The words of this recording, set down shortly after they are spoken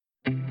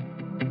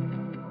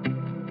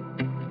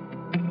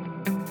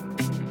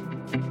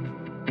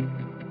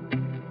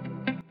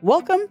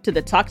Welcome to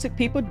the Toxic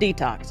People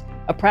Detox,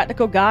 a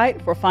practical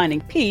guide for finding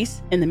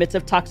peace in the midst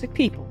of toxic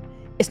people.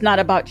 It's not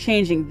about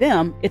changing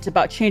them, it's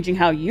about changing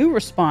how you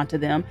respond to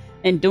them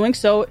and doing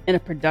so in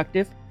a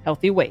productive,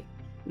 healthy way.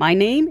 My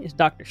name is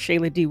Dr.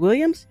 Shayla D.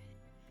 Williams.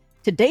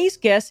 Today's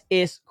guest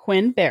is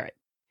Quinn Barrett.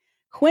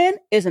 Quinn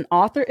is an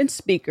author and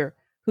speaker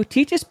who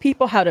teaches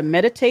people how to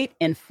meditate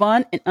in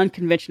fun and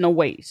unconventional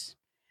ways.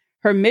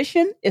 Her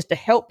mission is to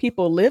help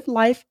people live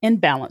life in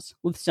balance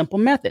with simple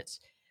methods,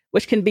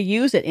 which can be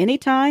used at any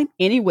time,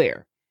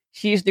 anywhere.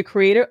 She is the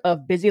creator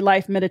of Busy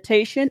Life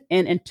Meditation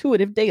and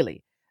Intuitive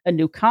Daily, a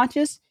new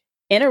conscious,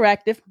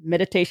 interactive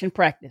meditation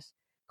practice.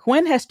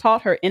 Quinn has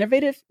taught her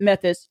innovative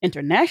methods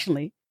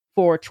internationally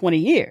for 20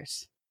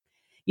 years.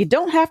 You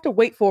don't have to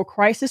wait for a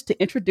crisis to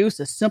introduce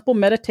a simple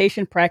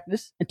meditation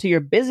practice into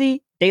your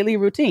busy daily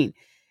routine.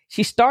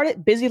 She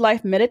started Busy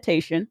Life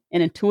Meditation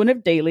and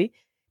Intuitive Daily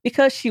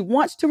because she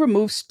wants to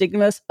remove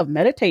stigmas of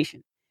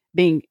meditation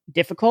being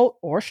difficult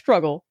or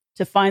struggle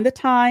to find the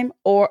time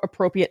or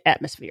appropriate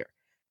atmosphere.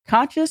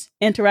 Conscious,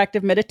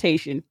 interactive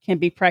meditation can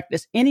be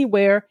practiced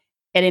anywhere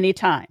at any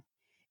time.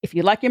 If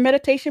you like your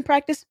meditation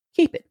practice,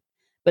 keep it.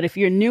 But if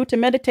you're new to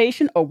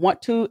meditation or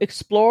want to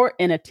explore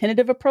an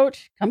attentive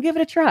approach, come give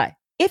it a try.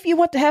 If you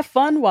want to have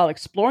fun while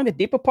exploring the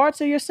deeper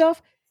parts of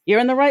yourself, you're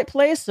in the right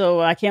place,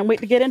 so I can't wait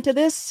to get into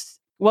this.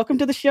 Welcome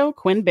to the show,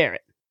 Quinn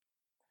Barrett.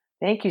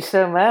 Thank you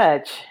so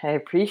much. I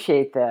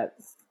appreciate that.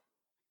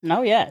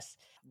 Oh, yes.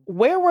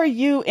 Where were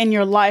you in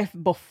your life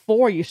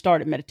before you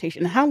started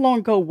meditation? How long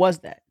ago was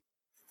that?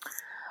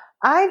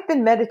 I've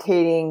been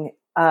meditating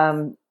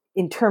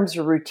in terms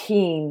of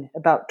routine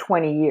about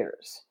 20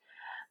 years.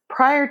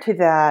 Prior to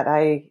that,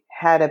 I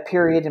had a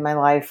period in my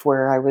life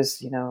where I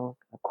was,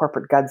 a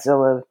corporate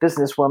Godzilla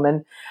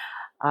businesswoman.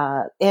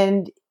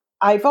 And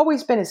I've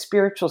always been a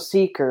spiritual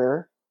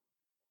seeker.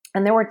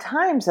 And there were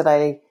times that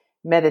I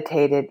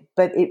meditated,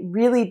 but it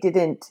really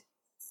didn't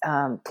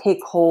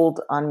take hold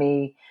on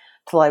me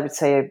till I would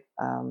say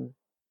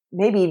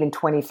maybe even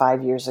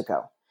 25 years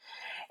ago.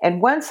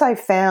 And once I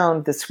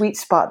found the sweet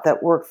spot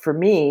that worked for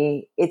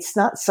me, it's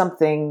not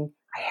something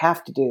I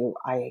have to do.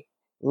 I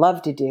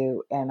love to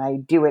do, and I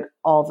do it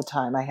all the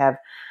time. I have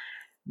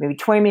maybe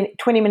 20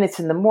 minutes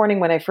in the morning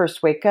when I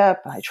first wake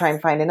up. I try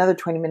and find another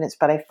 20 minutes,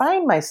 but I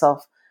find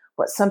myself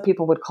what some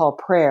people would call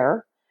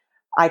prayer.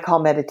 I call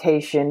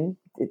meditation.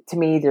 To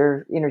me,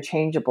 they're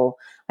interchangeable.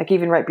 Like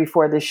even right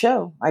before the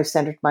show, I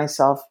centered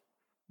myself,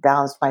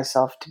 balanced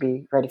myself to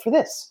be ready for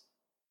this.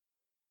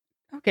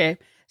 Okay.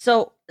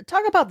 So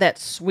talk about that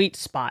sweet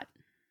spot.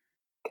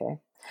 Okay.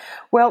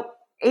 Well,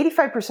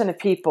 85% of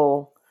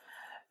people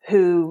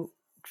who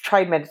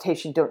tried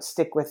meditation don't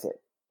stick with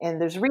it. And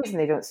there's a reason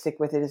they don't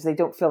stick with it is they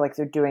don't feel like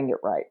they're doing it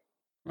right.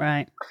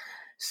 Right.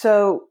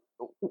 So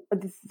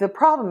the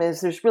problem is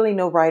there's really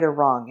no right or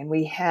wrong. And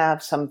we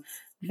have some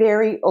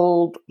very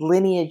old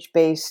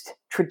lineage-based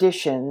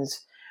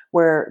traditions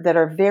that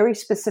are very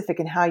specific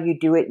in how you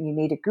do it, and you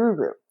need a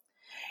guru.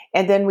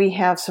 And then we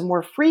have some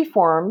more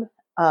free-form,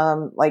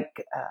 apps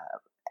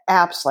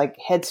like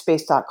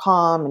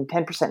Headspace.com and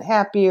 10%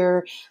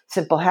 Happier,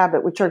 Simple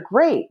Habit, which are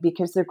great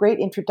because they're great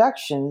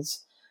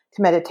introductions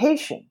to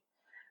meditation.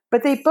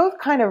 But they both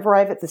kind of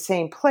arrive at the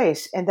same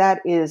place, and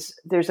that is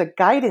there's a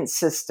guidance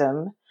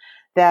system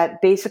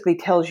that basically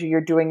tells you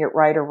you're doing it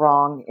right or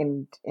wrong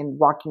and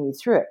walking you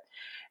through it.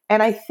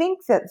 And I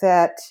think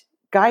that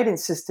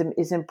guidance system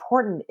is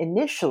important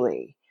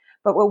initially,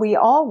 but what we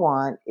all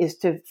want is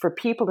for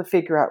people to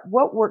figure out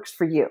what works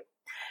for you.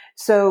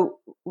 So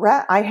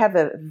I have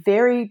a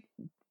very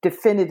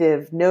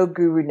definitive, no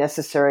guru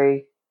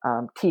necessary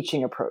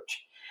teaching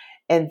approach.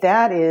 And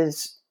that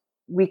is,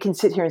 we can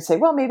sit here and say,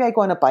 well, maybe I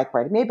go on a bike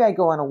ride. Maybe I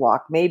go on a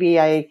walk. Maybe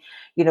I,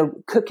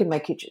 cook in my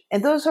kitchen.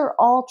 And those are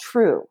all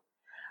true.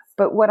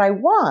 But what I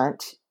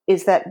want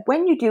is that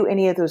when you do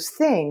any of those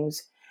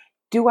things,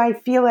 do I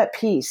feel at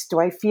peace? Do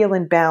I feel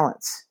in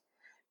balance?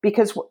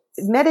 Because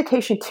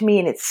meditation to me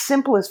in its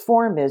simplest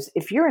form is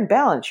if you're in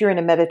balance, you're in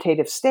a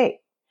meditative state.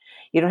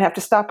 You don't have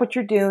to stop what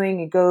you're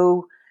doing and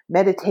go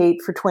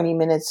meditate for 20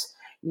 minutes.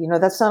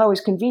 That's not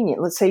always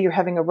convenient. Let's say you're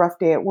having a rough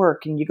day at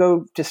work and you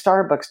go to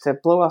Starbucks to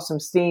blow off some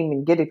steam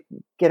and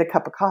get a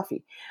cup of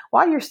coffee.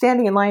 While you're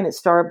standing in line at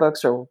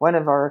Starbucks or one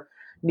of our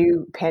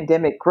new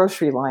pandemic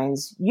grocery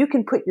lines, you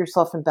can put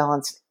yourself in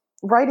balance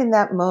right in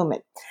that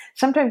moment.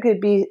 Sometimes it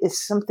could be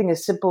something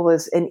as simple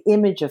as an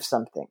image of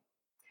something.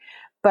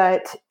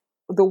 But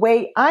the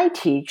way I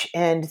teach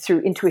and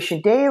through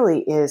Intuition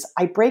Daily is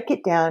I break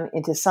it down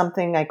into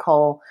something I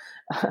call,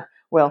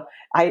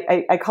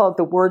 I call it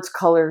the words,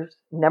 colors,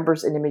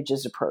 numbers, and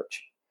images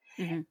approach.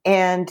 Mm-hmm.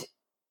 And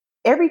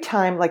every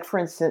time, like for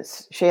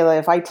instance, Shayla,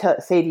 if I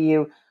say to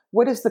you,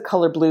 what does the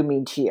color blue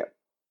mean to you?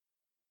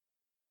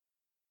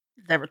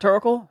 Is that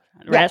rhetorical?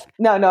 Yeah.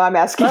 No, I'm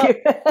asking you.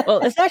 Well,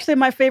 it's actually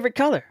my favorite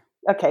color.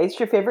 Okay, it's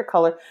your favorite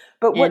color.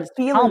 But what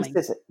feelings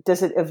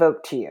does it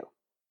evoke to you?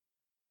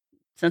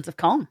 Sense of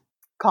calm.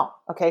 Calm.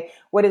 Okay.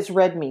 What does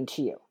red mean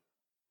to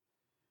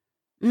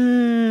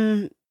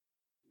you?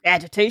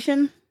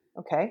 Agitation.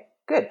 Okay,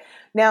 good.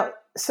 Now,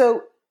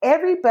 so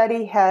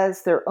everybody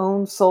has their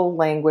own soul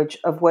language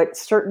of what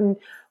certain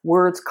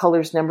words,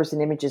 colors, numbers,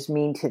 and images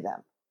mean to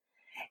them.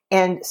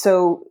 And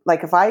so,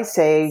 like if I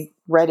say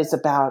red is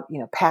about,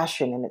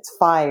 passion and it's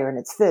fire and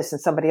it's this,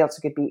 and somebody else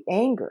could be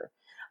anger.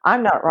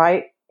 I'm not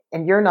right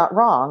and you're not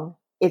wrong.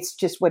 It's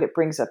just what it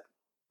brings up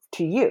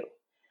to you.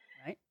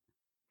 Right.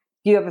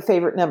 Do you have a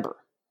favorite number?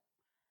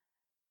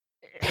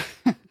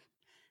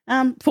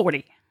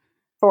 40.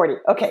 40.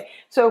 Okay.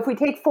 So if we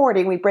take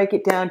 40 and we break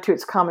it down to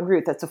its common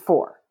root, that's a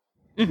 4.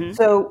 Mm-hmm.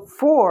 So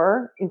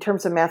 4, in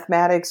terms of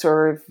mathematics,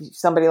 or if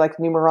somebody likes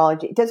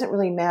numerology, it doesn't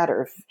really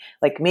matter. If,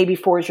 like, maybe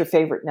 4 is your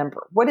favorite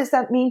number. What does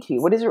that mean to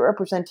you? What does it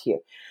represent to you?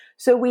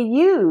 So we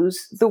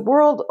use the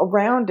world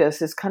around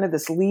us as kind of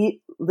this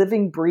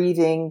living,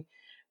 breathing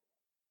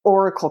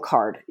oracle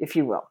card, if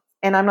you will.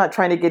 And I'm not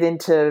trying to get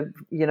into,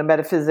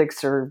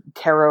 metaphysics or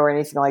tarot or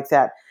anything like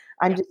that.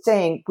 I'm just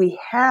saying we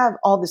have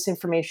all this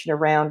information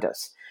around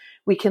us.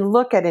 We can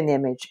look at an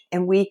image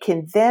and we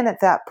can then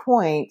at that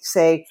point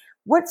say,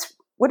 what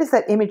is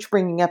that image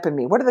bringing up in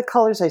me? What are the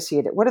colors I see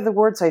in it? What are the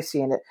words I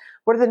see in it?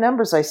 What are the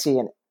numbers I see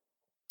in it?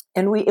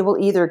 And it will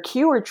either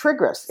cue or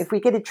trigger us. If we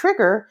get a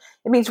trigger,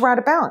 it means we're out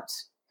of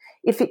balance.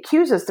 If it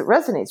cues us, that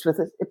resonates with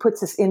us, it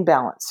puts us in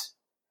balance.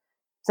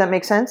 Does that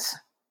make sense?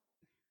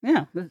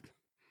 Yeah.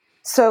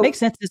 So makes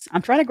sense.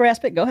 I'm trying to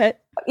grasp it. Go ahead.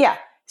 Yeah.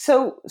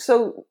 So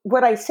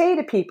what I say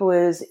to people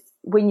is,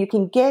 when you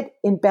can get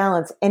in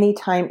balance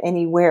anytime,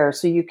 anywhere,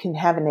 so you can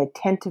have an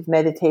attentive,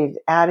 meditative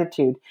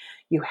attitude,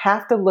 you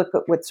have to look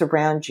at what's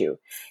around you.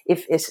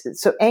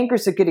 So anger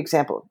is a good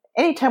example.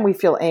 Anytime we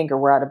feel anger,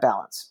 we're out of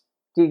balance.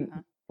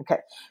 Okay.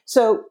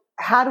 So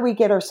how do we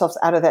get ourselves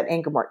out of that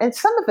anger more? And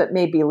some of it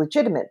may be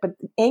legitimate, but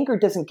anger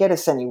doesn't get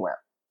us anywhere.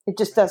 It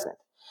just doesn't.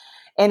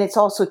 And it's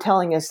also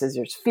telling us that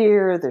there's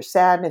fear, there's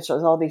sadness,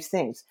 there's all these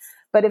things.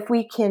 But if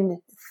we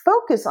can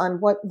focus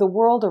on what the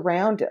world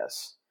around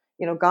us,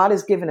 God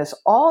has given us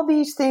all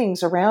these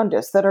things around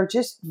us that are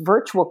just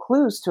virtual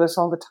clues to us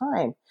all the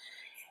time.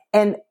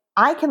 And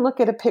I can look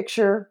at a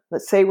picture,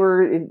 let's say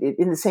we're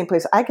in the same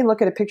place. I can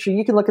look at a picture,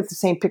 you can look at the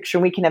same picture,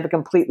 and we can have a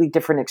completely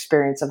different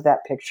experience of that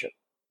picture.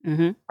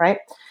 Mm-hmm. Right?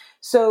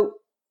 So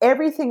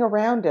everything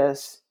around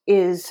us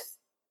is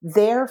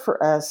there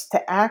for us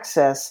to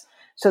access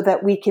so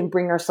that we can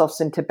bring ourselves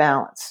into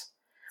balance.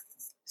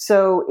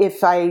 So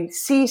if I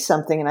see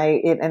something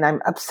and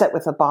I'm upset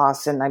with a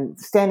boss and I'm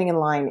standing in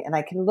line and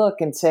I can look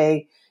and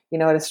say,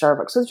 at a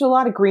Starbucks, so there's a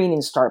lot of green in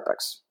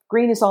Starbucks.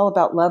 Green is all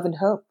about love and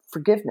hope,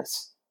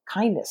 forgiveness,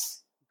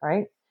 kindness,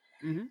 right?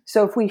 Mm-hmm.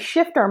 So if we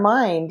shift our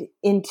mind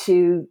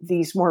into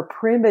these more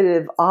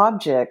primitive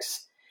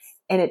objects,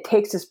 and it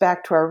takes us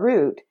back to our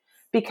root,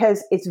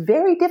 because it's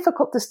very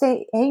difficult to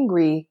stay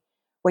angry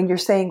when you're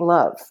saying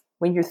love.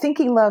 When you're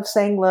thinking love,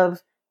 saying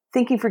love,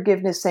 thinking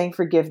forgiveness, saying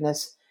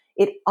forgiveness,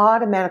 it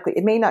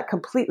may not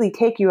completely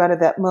take you out of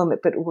that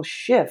moment, but it will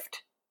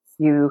shift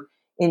you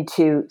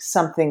into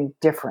something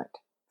different.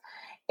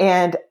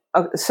 And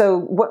so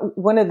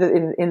one of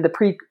the, in the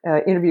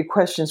pre-interview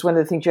questions, one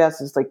of the things you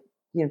asked is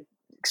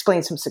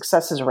explain some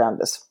successes around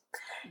this.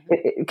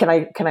 Mm-hmm.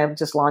 Can I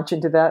just launch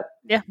into that?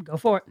 Yeah, go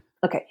for it.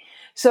 Okay.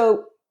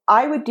 So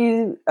I would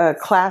do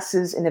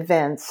classes and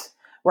events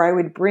where I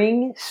would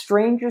bring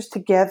strangers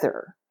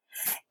together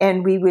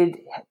and we would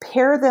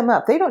pair them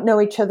up. They don't know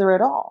each other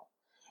at all.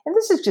 And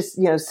this is just,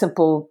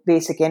 simple,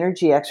 basic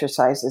energy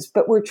exercises,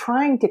 but we're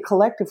trying to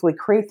collectively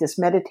create this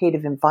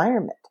meditative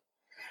environment.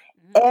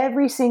 Mm-hmm.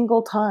 Every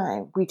single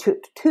time we took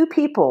 2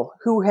 people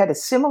who had a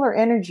similar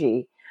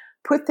energy,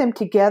 put them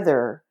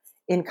together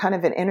in kind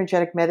of an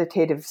energetic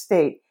meditative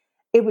state.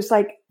 It was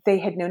like they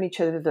had known each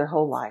other their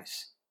whole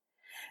lives.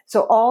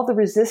 So all the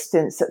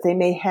resistance that they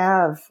may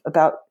have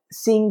about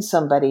seeing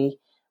somebody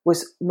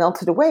was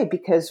melted away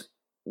because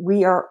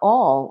we are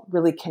all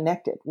really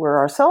connected. We're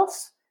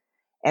ourselves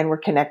and we're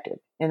connected.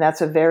 And that's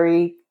a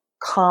very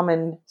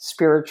common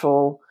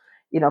spiritual,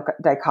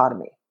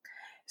 dichotomy.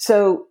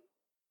 So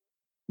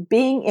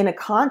being in a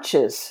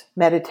conscious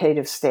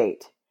meditative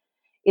state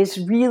is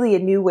really a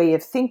new way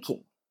of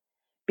thinking,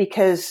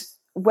 because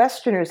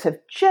Westerners have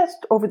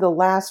just over the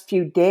last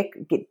few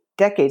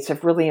decades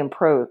have really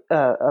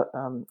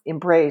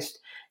embraced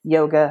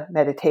yoga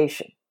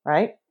meditation,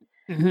 right?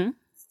 Mm-hmm.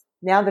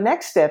 Now the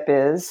next step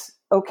is,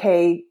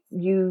 okay,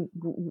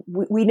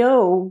 we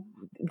know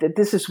that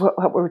this is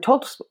what we're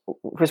told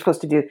we're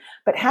supposed to do,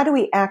 but how do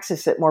we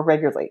access it more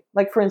regularly?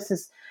 Like, for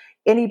instance,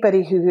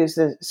 anybody who is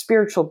a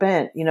spiritual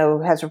bent,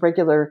 has a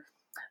regular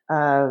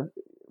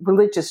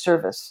religious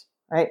service,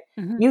 right?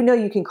 Mm-hmm.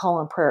 You can call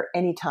on prayer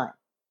anytime,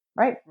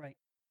 right?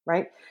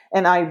 Right.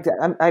 And I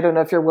don't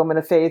know if you're a woman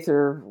of faith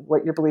or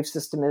what your belief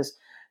system is,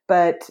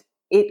 but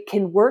it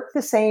can work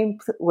the same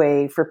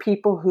way for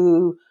people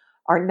who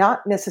are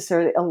not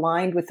necessarily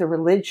aligned with the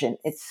religion.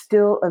 It's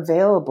still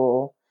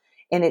available,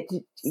 and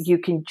you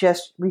can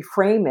just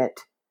reframe it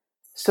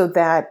so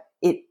that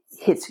it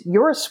hits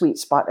your sweet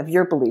spot of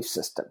your belief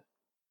system.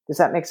 Does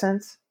that make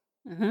sense?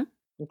 Mm-hmm.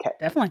 Okay.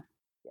 Definitely.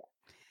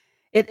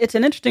 Yeah. It's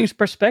an interesting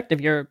perspective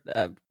you're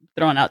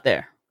throwing out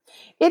there.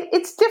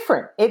 It's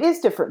different. It is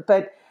different,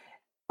 but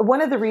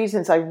one of the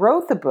reasons I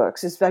wrote the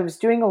books is I was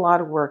doing a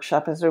lot of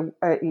workshop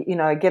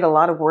I get a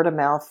lot of word of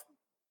mouth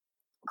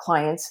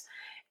clients,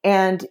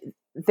 and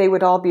they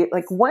would all be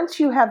like, once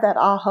you have that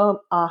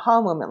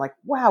aha moment, like,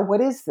 wow,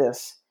 what is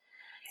this?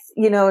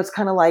 It's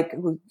kind of like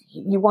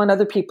you want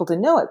other people to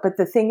know it. But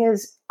the thing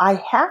is, I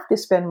have to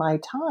spend my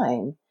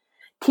time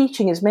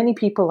teaching as many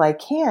people I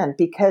can,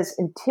 because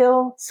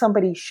until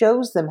somebody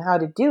shows them how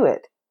to do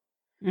it,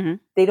 Mm-hmm.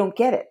 they don't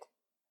get it,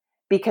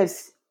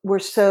 because we're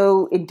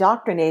so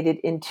indoctrinated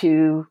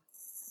into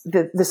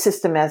the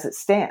system as it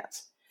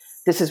stands.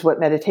 This is what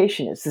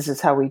meditation is. This is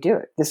how we do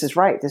it. This is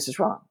right. This is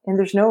wrong. And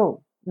there's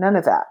none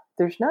of that.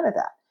 There's none of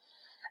that.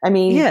 I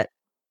mean,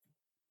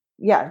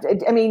 yeah.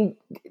 I mean,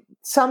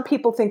 some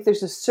people think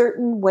there's a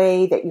certain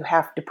way that you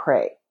have to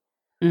pray.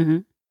 Mm-hmm.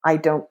 I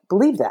don't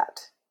believe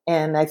that.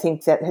 And I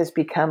think that has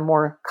become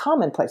more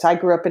commonplace. I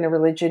grew up in a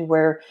religion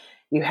where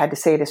you had to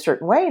say it a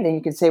certain way, and then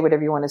you could say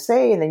whatever you want to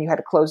say, and then you had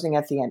a closing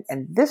at the end.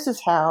 And this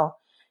is how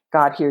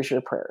God hears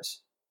your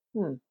prayers.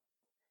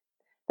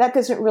 That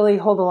doesn't really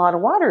hold a lot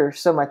of water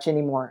so much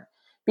anymore,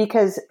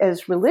 because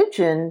as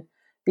religion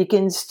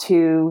begins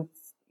to,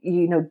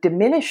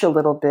 diminish a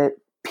little bit,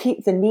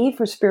 the need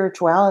for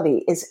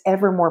spirituality is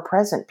ever more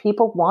present.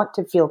 People want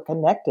to feel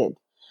connected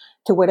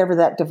to whatever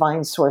that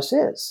divine source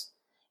is.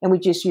 And we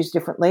just use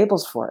different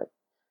labels for it.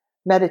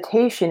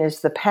 Meditation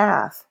is the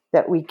path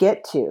that we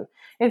get to.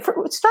 And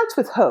it starts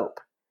with hope,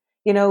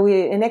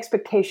 an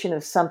expectation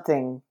of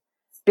something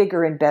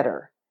bigger and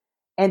better.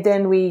 And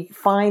then we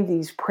find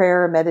these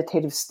prayer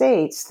meditative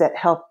states that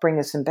help bring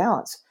us in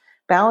balance.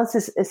 Balance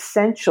is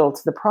essential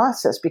to the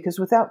process, because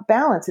without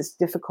balance, it's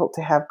difficult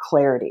to have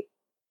clarity.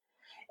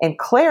 And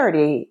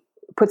clarity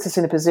puts us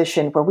in a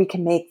position where we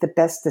can make the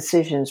best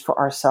decisions for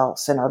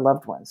ourselves and our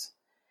loved ones.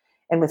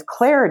 And with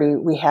clarity,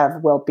 we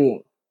have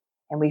well-being,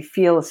 and we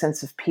feel a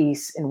sense of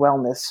peace and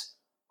wellness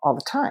all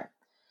the time.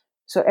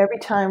 So every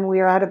time we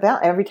are out of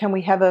balance, every time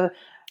we have a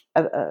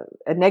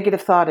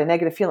negative thought, a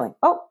negative feeling,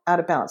 out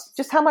of balance.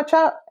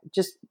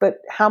 But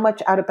how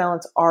much out of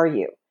balance are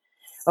you?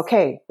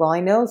 Okay, well, I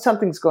know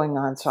something's going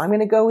on, so I'm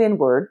going to go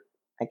inward.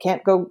 I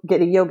can't go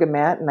get a yoga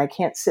mat, and I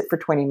can't sit for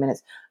 20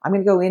 minutes. I'm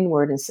going to go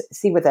inward and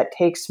see where that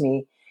takes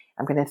me.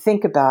 I'm going to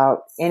think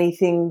about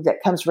anything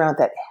that comes around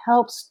that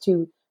helps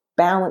to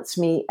balance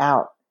me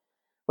out,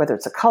 whether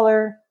it's a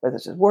color, whether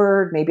it's a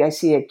word, maybe I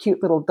see a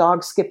cute little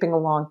dog skipping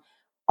along.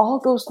 All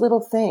those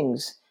little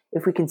things,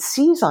 if we can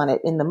seize on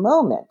it in the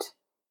moment,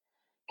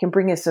 can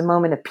bring us a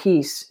moment of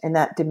peace, and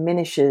that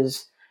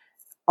diminishes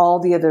all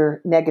the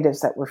other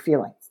negatives that we're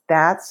feeling.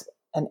 That's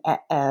an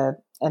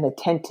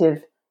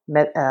attentive,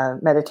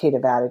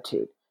 meditative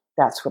attitude.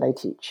 That's what I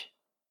teach.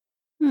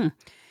 In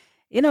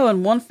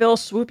one fell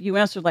swoop, you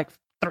answered like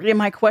 3 of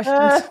my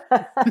questions.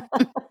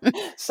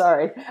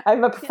 Sorry,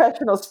 I'm a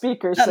professional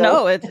speaker. So.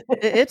 No,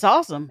 it's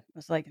awesome.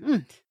 It's like,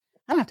 I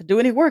don't have to do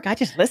any work. I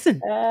just listen.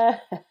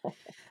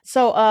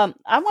 So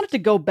I wanted to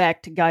go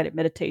back to guided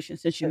meditation,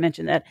 since you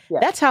mentioned that. Yeah.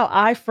 That's how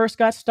I first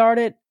got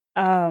started.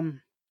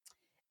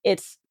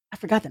 I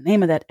forgot the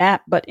name of that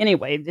app, but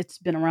anyway, it's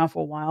been around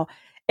for a while.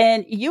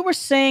 And you were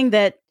saying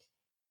that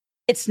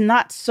it's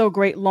not so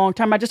great long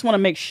term. I just want to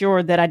make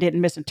sure that I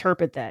didn't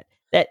misinterpret that.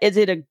 That is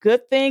it a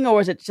good thing,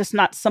 or is it just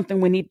not something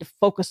we need to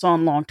focus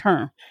on long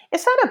term?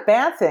 It's not a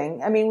bad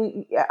thing. I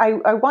mean,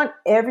 I want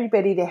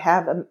everybody to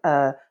have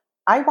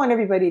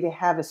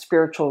a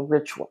spiritual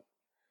ritual.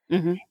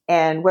 Mm-hmm.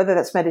 And whether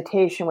that's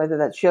meditation, whether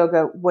that's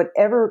yoga,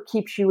 whatever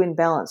keeps you in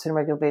balance on a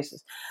regular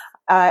basis.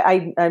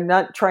 I'm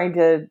not trying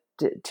to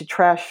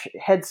trash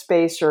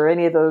Headspace or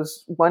any of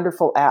those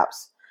wonderful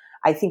apps.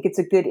 I think it's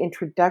a good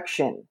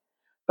introduction.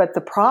 But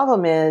the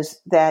problem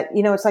is that,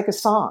 it's like a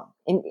song.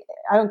 And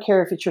I don't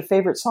care if it's your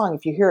favorite song.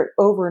 If you hear it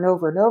over and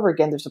over and over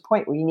again, there's a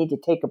point where you need to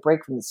take a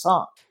break from the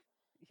song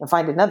and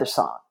find another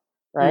song,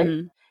 right?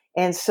 Mm-hmm.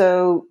 And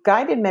so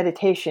guided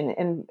meditation,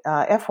 and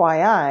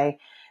FYI,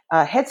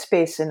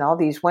 Headspace and all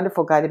these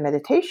wonderful guided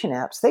meditation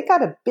apps, they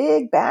got a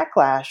big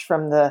backlash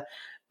from the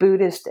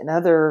Buddhist and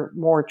other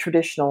more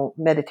traditional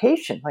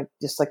meditation,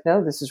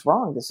 no, this is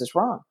wrong. This is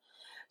wrong.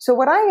 So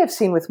what I have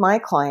seen with my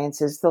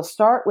clients is they'll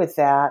start with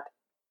that.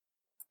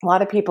 A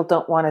lot of people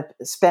don't want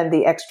to spend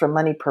the extra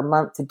money per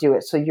month to do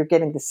it. So you're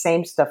getting the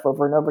same stuff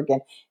over and over again,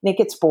 and it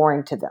gets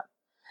boring to them.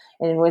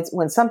 And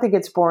when something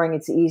gets boring,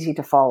 it's easy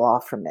to fall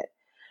off from it.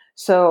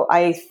 So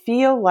I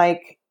feel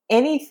like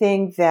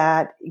anything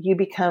that you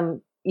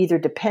become either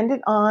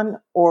dependent on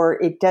or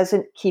it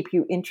doesn't keep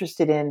you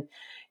interested in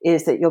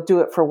is that you'll do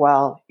it for a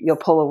while, you'll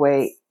pull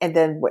away. And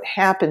then what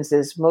happens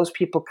is most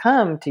people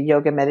come to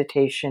yoga,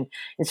 meditation,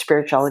 and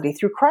spirituality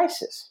through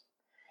crisis.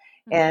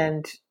 Mm-hmm.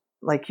 And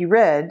like you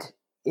read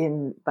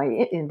in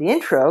the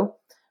intro,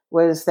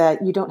 was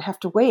that you don't have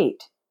to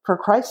wait for a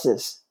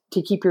crisis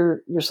to keep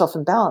yourself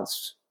in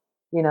balance,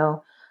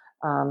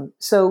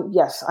 So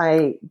yes,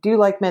 I do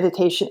like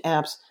meditation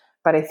apps,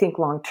 but I think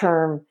long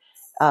term,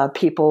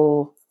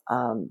 people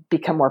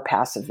become more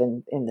passive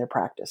in their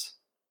practice.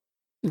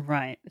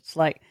 Right. It's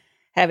like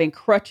having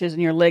crutches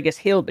and your leg is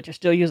healed, but you're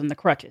still using the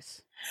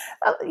crutches.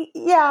 Uh,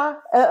 yeah,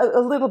 a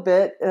little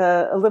bit,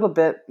 a little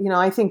bit.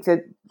 I think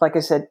that, like I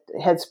said,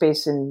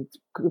 Headspace and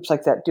groups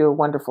like that do a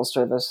wonderful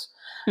service.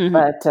 Hmm.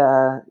 But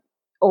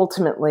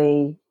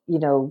ultimately,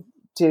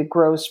 to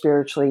grow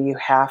spiritually, you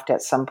have to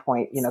at some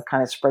point,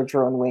 kind of spread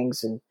your own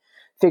wings and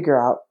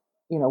figure out,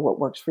 what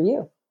works for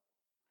you.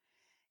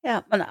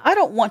 Yeah, and I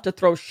don't want to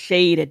throw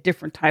shade at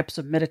different types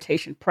of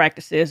meditation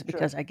practices Sure.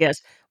 because I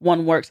guess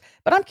one works.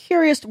 But I'm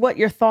curious what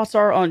your thoughts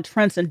are on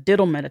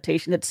transcendental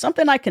meditation. It's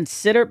something I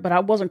considered, but I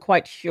wasn't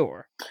quite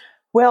sure.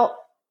 Well,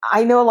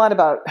 I know a lot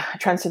about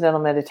transcendental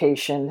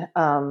meditation.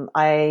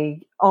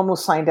 I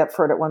almost signed up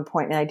for it at one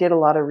point, and I did a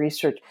lot of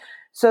research.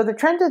 So the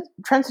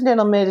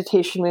transcendental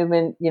meditation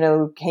movement,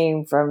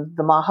 came from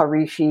the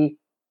Maharishi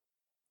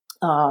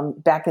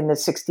back in the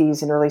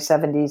 60s and early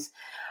 70s.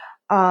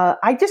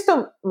 I just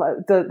don't.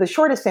 The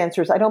shortest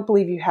answer is I don't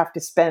believe you have to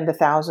spend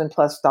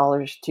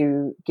 $1,000+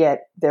 to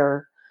get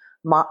their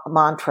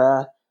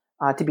mantra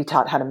to be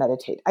taught how to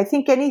meditate. I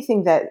think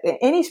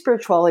any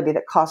spirituality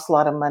that costs a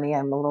lot of money,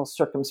 I'm a little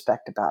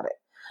circumspect about it.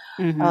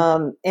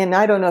 Hmm. And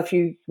I don't know if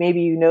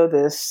maybe you know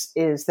this,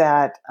 is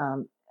that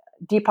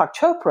Deepak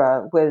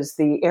Chopra was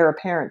the heir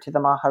apparent to the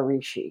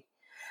Maharishi.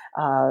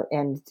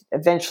 And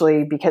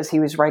eventually, because he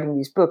was writing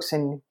these books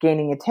and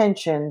gaining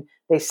attention,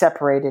 they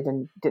separated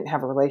and didn't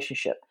have a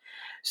relationship.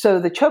 So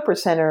the Chopra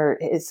Center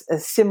is a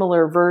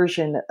similar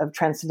version of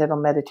transcendental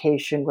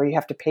meditation, where you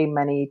have to pay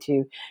money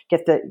to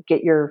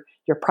get your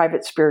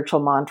private spiritual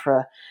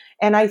mantra.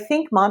 And I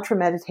think mantra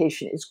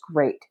meditation is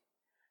great,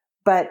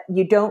 but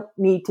you don't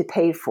need to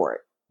pay for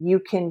it. You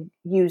can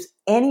use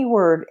any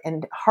word,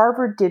 and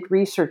Harvard did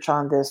research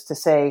on this to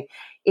say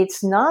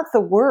it's not the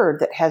word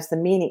that has the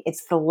meaning,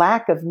 it's the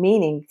lack of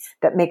meaning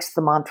that makes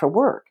the mantra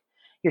work.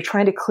 You're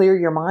trying to clear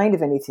your mind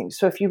of anything.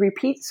 So if you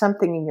repeat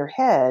something in your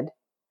head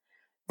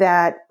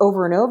that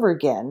over and over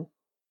again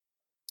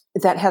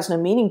that has no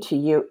meaning to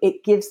you,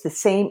 it gives the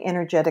same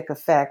energetic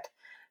effect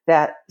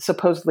that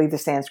supposedly the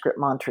Sanskrit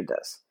mantra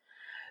does.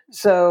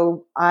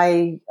 So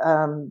I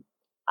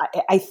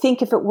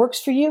think if it works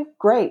for you,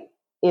 great.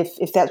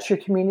 If that's your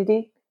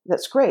community,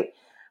 that's great.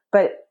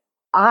 But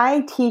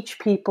I teach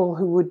people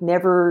who would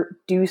never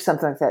do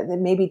something like that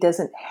maybe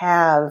doesn't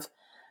have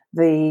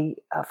the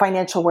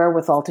financial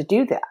wherewithal to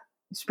do that.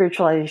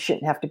 Spirituality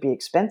shouldn't have to be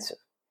expensive.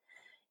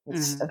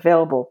 It's Hmm.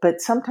 available, but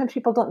sometimes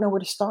people don't know where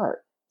to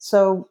start.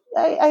 So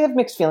I have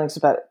mixed feelings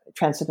about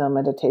transcendental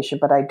meditation,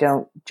 but I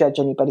don't judge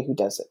anybody who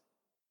does it.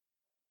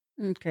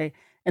 Okay.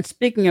 And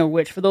speaking of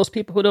which, for those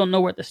people who don't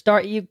know where to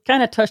start, you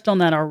kind of touched on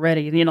that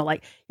already.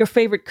 Like your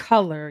favorite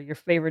color, your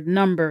favorite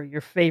number,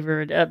 your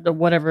favorite the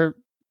whatever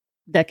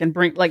that can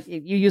bring. Like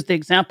you use the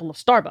example of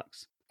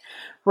Starbucks.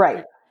 Right,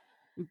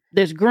 Yeah.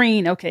 There's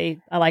green. Okay,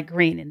 I like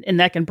green, and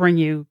that can bring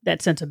you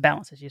that sense of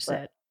balance, as you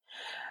right.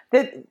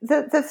 said.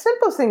 The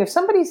simplest thing, if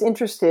somebody's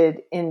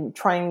interested in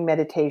trying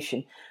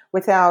meditation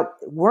without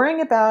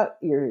worrying about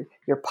your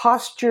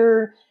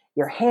posture,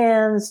 your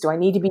hands, do I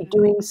need to be Mhm.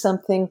 doing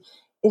something,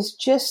 is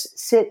just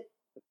sit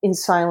in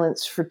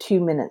silence for 2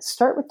 minutes.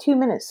 Start with 2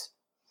 minutes.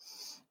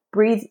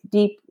 Breathe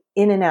deep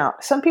in and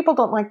out. Some people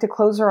don't like to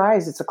close their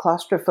eyes. It's a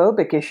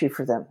claustrophobic issue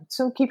for them.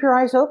 So keep your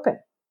eyes open.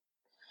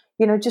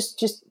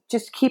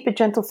 Just keep a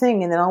gentle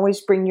thing, and then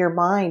always bring your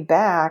mind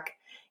back.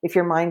 If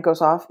your mind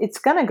goes off, it's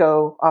going to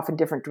go off in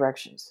different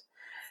directions.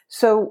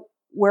 So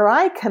where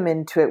I come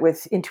into it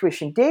with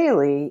Intuition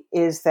Daily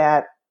is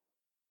that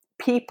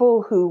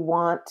people who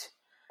want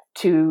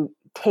to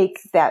take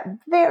that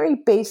very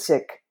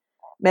basic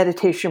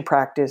meditation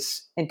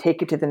practice and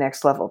take it to the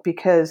next level,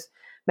 because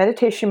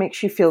meditation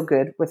makes you feel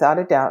good without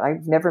a doubt.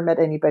 I've never met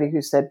anybody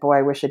who said, boy,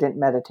 I wish I didn't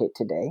meditate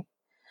today.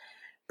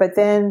 But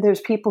then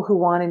there's people who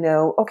want to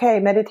know, okay,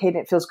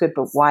 meditating, it feels good,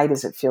 but why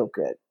does it feel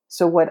good?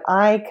 So what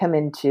I come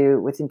into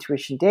with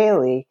Intuition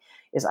Daily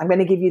is I'm going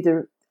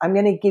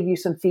to give you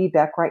some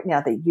feedback right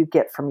now that you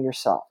get from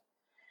yourself.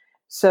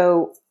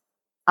 So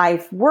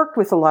I've worked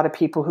with a lot of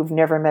people who've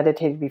never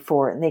meditated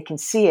before, and they can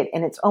see it.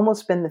 And it's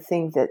almost been the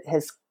thing that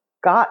has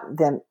got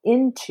them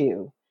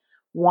into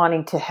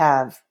wanting to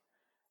have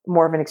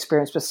more of an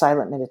experience with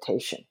silent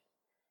meditation.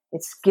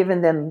 It's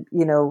given them,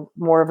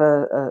 more of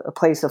a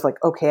place of like,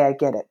 okay, I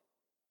get it.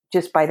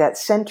 Just by that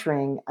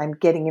centering, I'm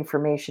getting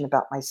information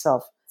about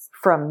myself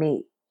from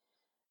me.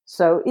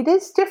 So it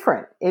is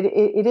different.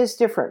 It is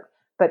different.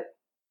 But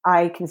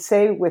I can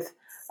say with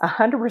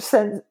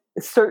 100%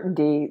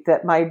 certainty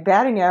that my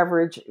batting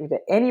average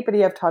that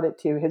anybody I've taught it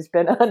to has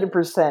been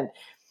 100%.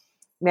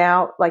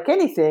 Now, like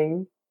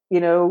anything,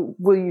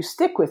 will you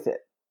stick with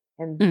it?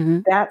 And Hmm.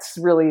 that's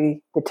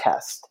really the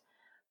test,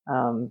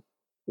 um,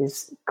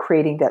 is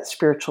creating that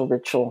spiritual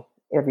ritual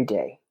every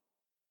day.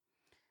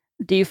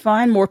 Do you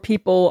find more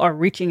people are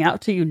reaching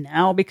out to you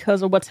now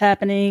because of what's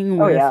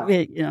happening Oh,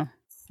 with, yeah.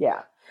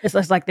 Yeah. it's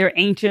just like they're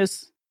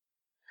anxious?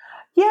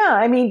 Yeah,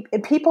 I mean,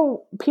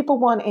 people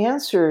want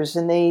answers,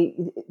 and we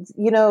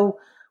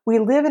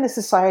live in a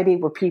society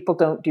where people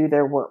don't do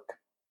their work.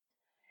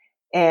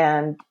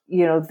 And,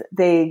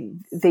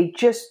 they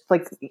just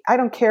like, I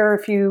don't care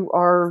if you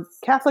are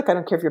Catholic, I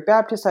don't care if you're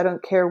Baptist, I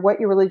don't care what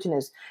your religion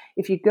is.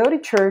 If you go to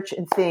church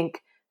and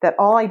think that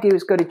all I do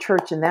is go to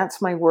church and that's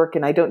my work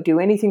and I don't do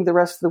anything the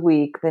rest of the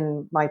week,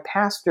 then my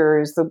pastor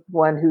is the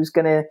one who's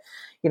going to,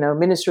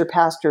 minister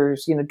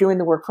pastors, doing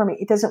the work for me.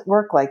 It doesn't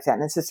work like that.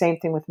 And it's the same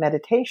thing with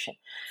meditation.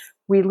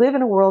 We live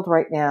in a world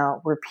right now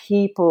where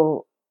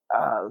people,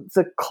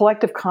 the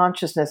collective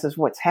consciousness is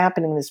what's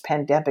happening in this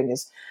pandemic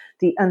is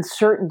the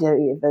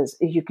uncertainty of this.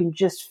 You can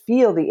just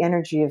feel the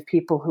energy of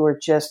people who are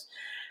just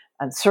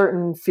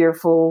uncertain,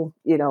 fearful,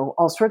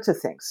 all sorts of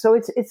things. So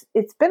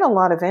it's been a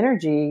lot of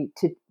energy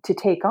to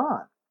take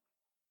on.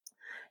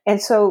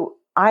 And so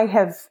I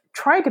have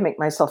tried to make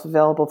myself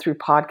available through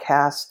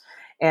podcasts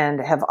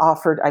and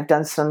I've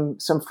done some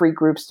free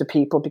groups to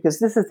people because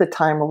this is the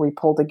time where we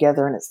pull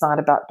together and it's not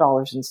about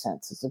dollars and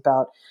cents. It's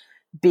about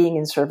being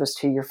in service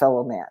to your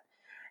fellow man.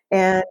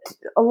 And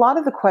a lot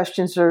of the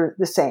questions are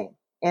the same.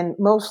 And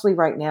mostly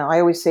right now, I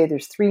always say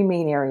there's three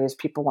main areas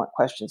people want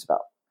questions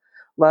about: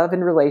 love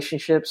and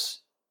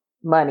relationships,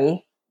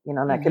 money,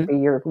 that could be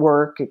your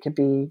work, it could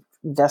be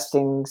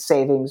investing,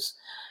 savings,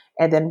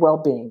 and then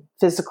well-being,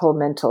 physical,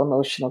 mental,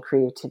 emotional,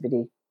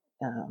 creativity,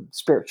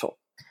 spiritual.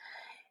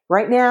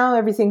 Right now,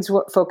 everything's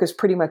focused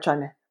pretty much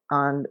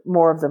on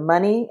more of the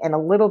money and a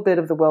little bit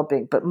of the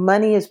well-being. But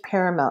money is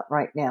paramount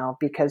right now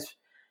because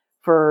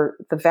for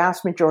the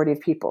vast majority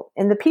of people,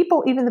 and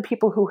even the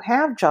people who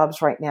have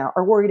jobs right now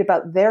are worried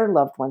about their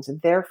loved ones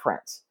and their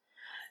friends.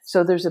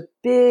 So there's a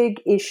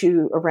big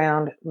issue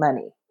around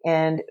money.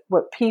 And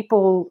what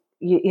people,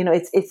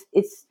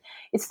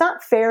 it's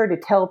not fair to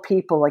tell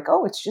people like,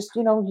 oh, it's just,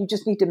 you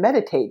just need to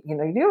meditate. You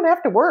don't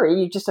have to worry.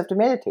 You just have to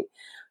meditate.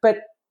 But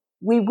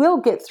we will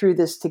get through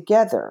this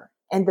together.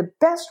 And the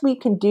best we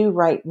can do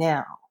right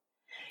now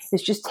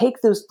is just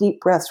take those deep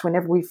breaths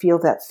whenever we feel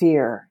that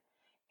fear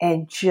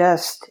and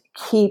just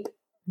keep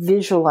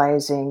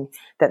visualizing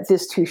that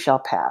this too shall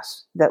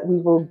pass, that we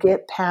will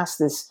get past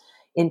this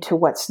into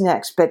what's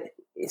next. But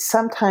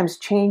sometimes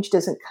change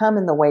doesn't come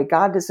in the way.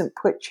 God doesn't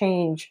put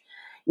change,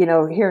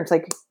 here. It's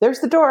like, there's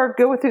the door,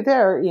 go through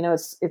there.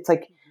 It's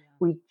like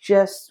we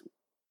just,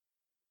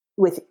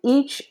 with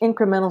each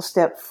incremental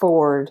step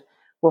forward,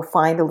 we'll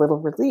find a little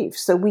relief.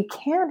 So we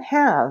can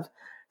have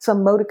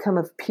some modicum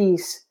of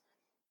peace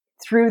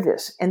through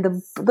this.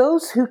 And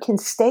those who can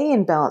stay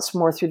in balance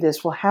more through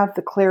this will have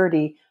the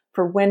clarity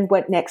for when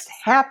what next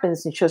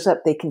happens and shows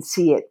up, they can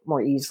see it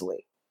more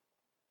easily.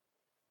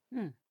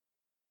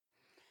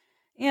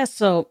 Yeah,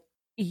 so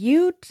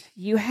you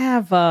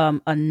have a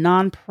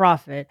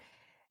nonprofit,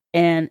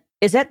 and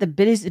is that the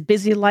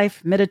Busy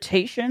Life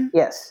Meditation?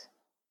 Yes.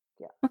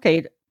 Yeah.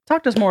 Okay,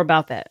 talk to us more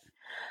about that.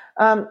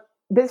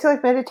 Busy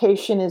Life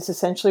Meditation is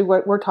essentially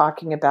what we're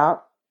talking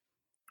about.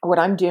 What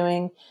I'm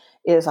doing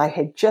is I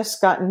had just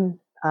gotten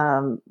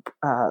a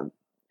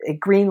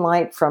green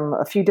light from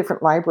a few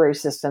different library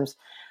systems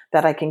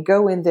that I can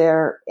go in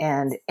there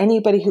and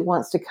anybody who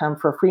wants to come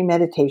for a free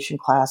meditation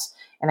class,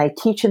 and I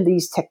teach them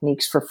these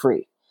techniques for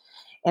free.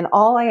 And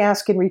all I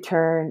ask in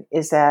return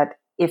is that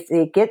if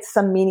they get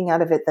some meaning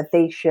out of it, that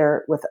they share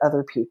it with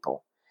other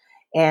people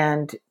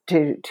and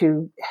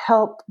to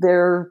help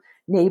their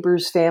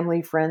neighbors,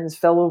 family, friends,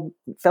 fellow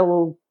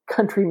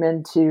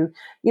countrymen to,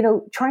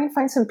 try and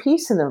find some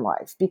peace in their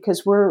life,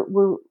 because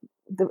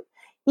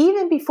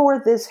even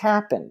before this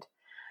happened,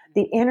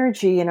 the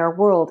energy in our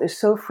world is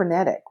so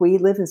frenetic. We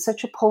live in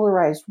such a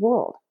polarized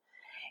world.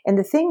 And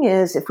the thing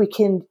is, if we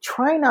can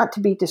try not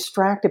to be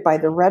distracted by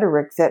the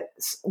rhetoric that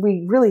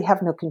we really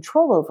have no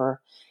control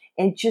over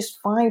and just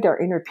find our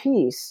inner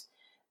peace,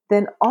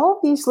 then all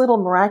these little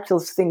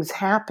miraculous things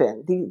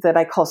happen, that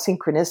I call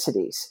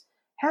synchronicities,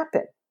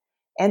 happen.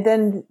 And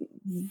then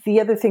the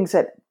other things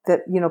that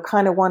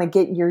kind of want to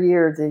get in your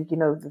ear,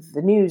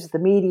 the news, the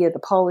media, the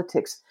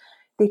politics,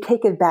 they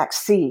take a back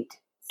seat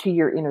to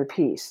your inner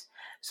peace.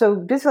 So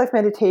Busy Life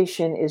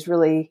Meditation is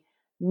really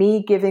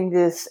me giving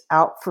this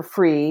out for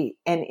free.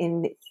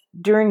 And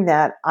during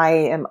that, I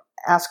am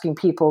asking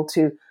people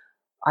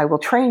I will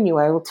train you,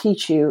 I will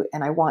teach you,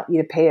 and I want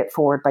you to pay it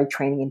forward by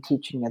training and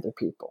teaching other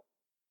people.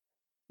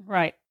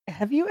 Right.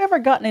 Have you ever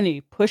gotten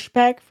any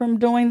pushback from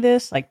doing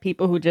this? Like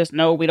people who just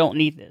know we don't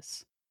need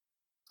this?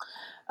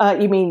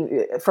 You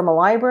mean from a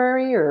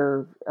library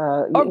or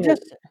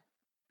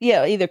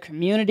either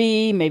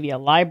community, maybe a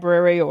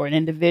library or an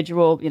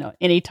individual,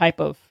 any type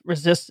of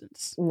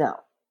resistance? No.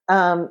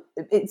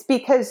 It's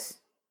because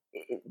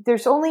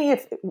there's only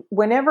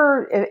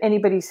whenever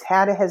anybody's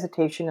had a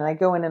hesitation and I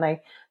go in and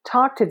I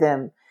talk to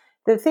them,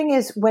 the thing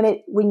is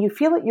when you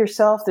feel it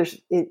yourself,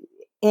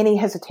 any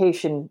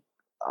hesitation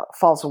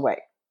falls away.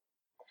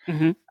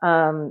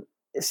 Mm-hmm.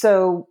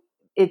 So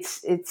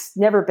it's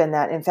never been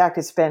that. In fact,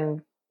 it's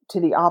been to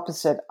the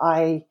opposite.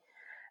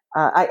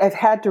 I've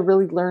had to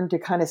really learn to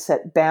kind of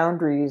set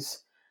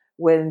boundaries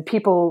when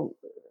people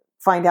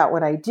find out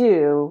what I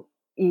do.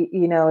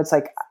 It's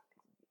like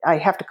I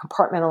have to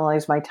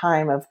compartmentalize my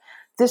time of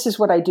this is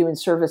what I do in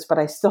service, but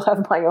I still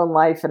have my own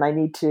life and I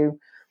need to,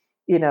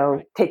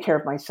 take care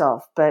of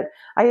myself. But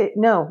I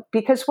no,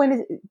 because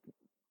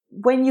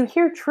when you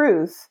hear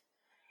truth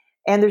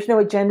and there's no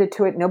agenda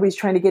to it, nobody's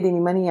trying to get any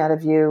money out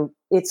of you,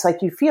 it's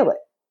like you feel it.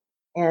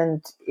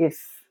 And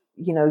if,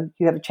 you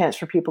have a chance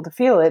for people to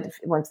feel it,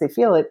 once they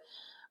feel it,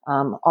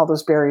 all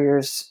those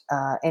barriers,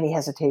 any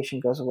hesitation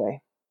goes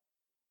away.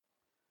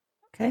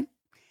 Okay.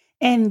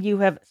 And you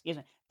have, excuse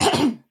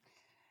me.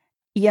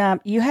 Yeah,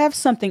 you have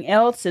something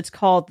else. It's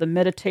called the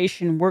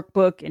Meditation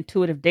Workbook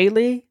Intuitive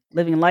Daily,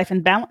 Living Life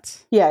in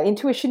Balance. Yeah,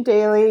 Intuition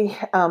Daily.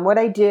 What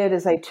I did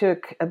is I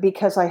took,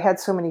 because I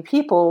had so many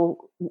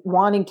people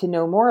wanting to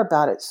know more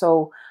about it.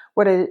 So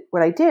what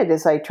I did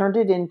is I turned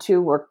it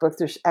into workbook.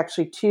 There's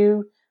actually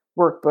two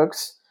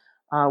workbooks.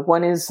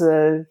 One is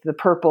the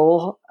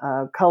purple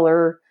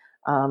color.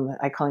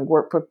 I call it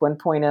Workbook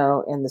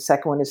 1.0, and the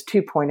second one is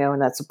 2.0,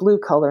 and that's a blue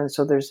color. And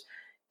so there's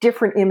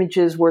different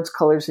images, words,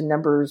 colors, and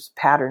numbers,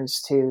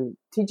 patterns to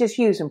just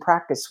use and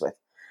practice with.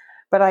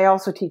 But I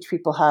also teach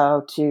people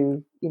how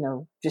to,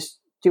 just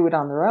do it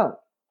on their own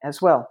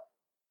as well.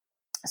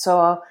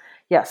 So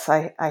yes,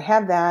 I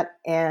have that.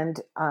 And,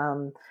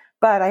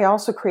 but I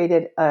also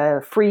created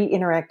a free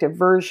interactive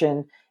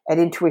version at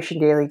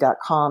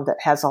intuitiondaily.com that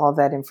has all of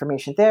that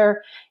information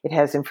there. It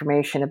has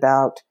information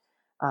about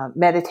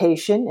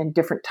meditation and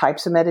different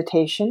types of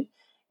meditation.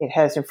 It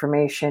has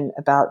information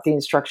about the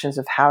instructions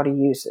of how to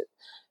use it.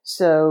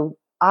 So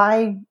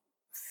I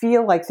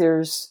feel like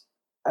there's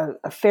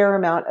a fair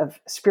amount of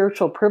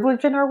spiritual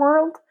privilege in our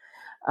world,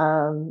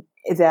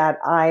 that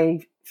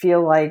I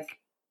feel like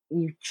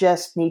you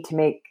just need to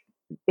make,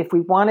 if we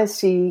want to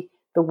see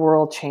the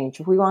world change,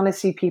 if we want to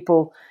see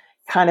people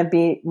kind of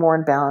be more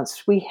in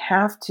balance, we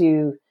have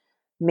to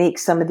make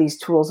some of these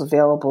tools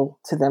available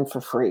to them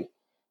for free.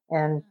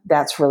 And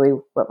that's really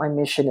what my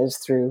mission is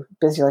through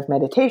Busy Life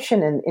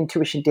Meditation, and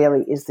Intuition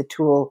Daily is the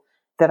tool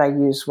that I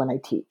use when I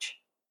teach.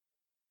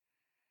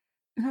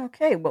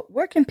 Okay, well,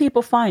 where can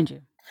people find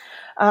you?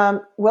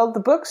 Well, the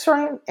books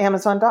are on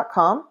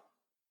Amazon.com,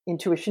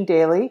 Intuition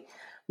Daily,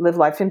 Live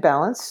Life in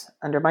Balance,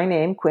 under my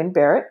name, Quinn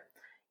Barrett.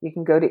 You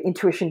can go to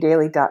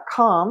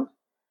intuitiondaily.com,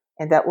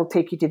 and that will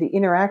take you to the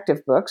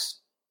interactive books.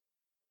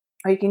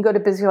 Or you can go to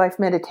Busy Life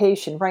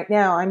Meditation. Right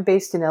now, I'm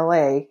based in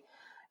LA,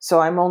 so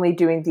I'm only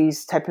doing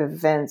these type of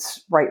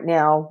events right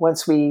now.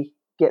 Once we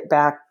get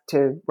back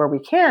to where we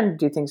can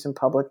do things in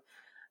public,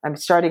 I'm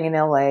starting in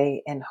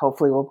LA, and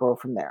hopefully we'll grow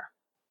from there.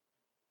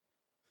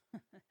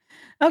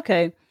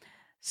 Okay.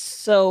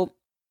 So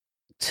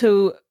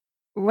to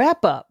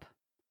wrap up,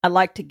 I'd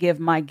like to give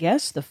my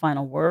guests the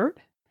final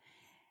word.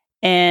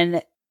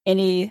 And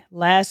any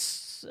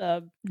last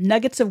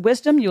nuggets of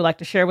wisdom you would like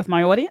to share with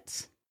my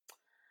audience?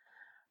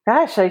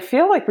 Gosh, I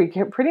feel like we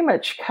pretty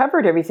much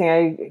covered everything.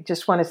 I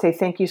just want to say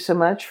thank you so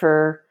much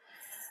for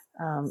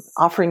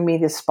offering me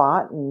this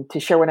spot and to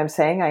share what I'm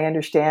saying. I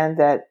understand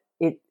that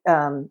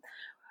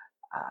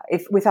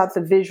if without the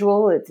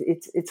visual,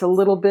 it's a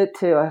little bit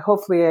to,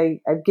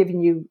 hopefully I've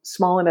given you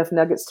small enough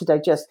nuggets to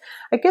digest.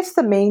 I guess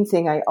the main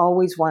thing I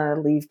always want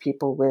to leave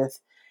people with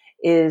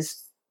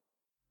is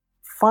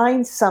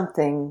find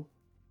something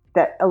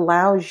that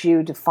allows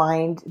you to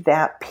find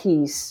that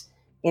peace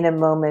in a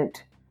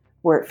moment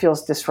where it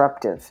feels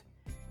disruptive.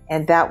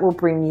 And that will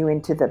bring you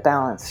into the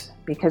balance,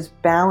 because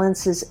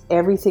balance is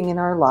everything in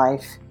our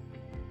life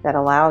that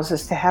allows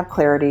us to have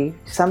clarity.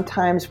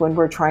 Sometimes when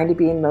we're trying to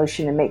be in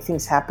motion and make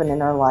things happen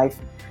in our life,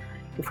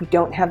 if we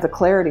don't have the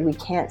clarity, we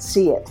can't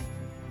see it.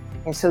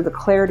 And so the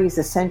clarity is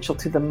essential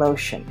to the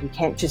motion. You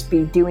can't just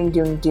be doing.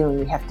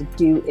 You have to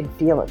do and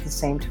feel at the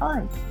same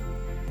time.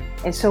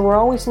 And so we're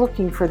always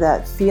looking for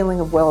that feeling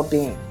of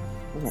well-being.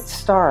 And it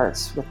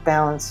starts with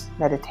balance,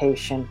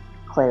 meditation,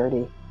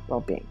 clarity,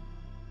 well-being.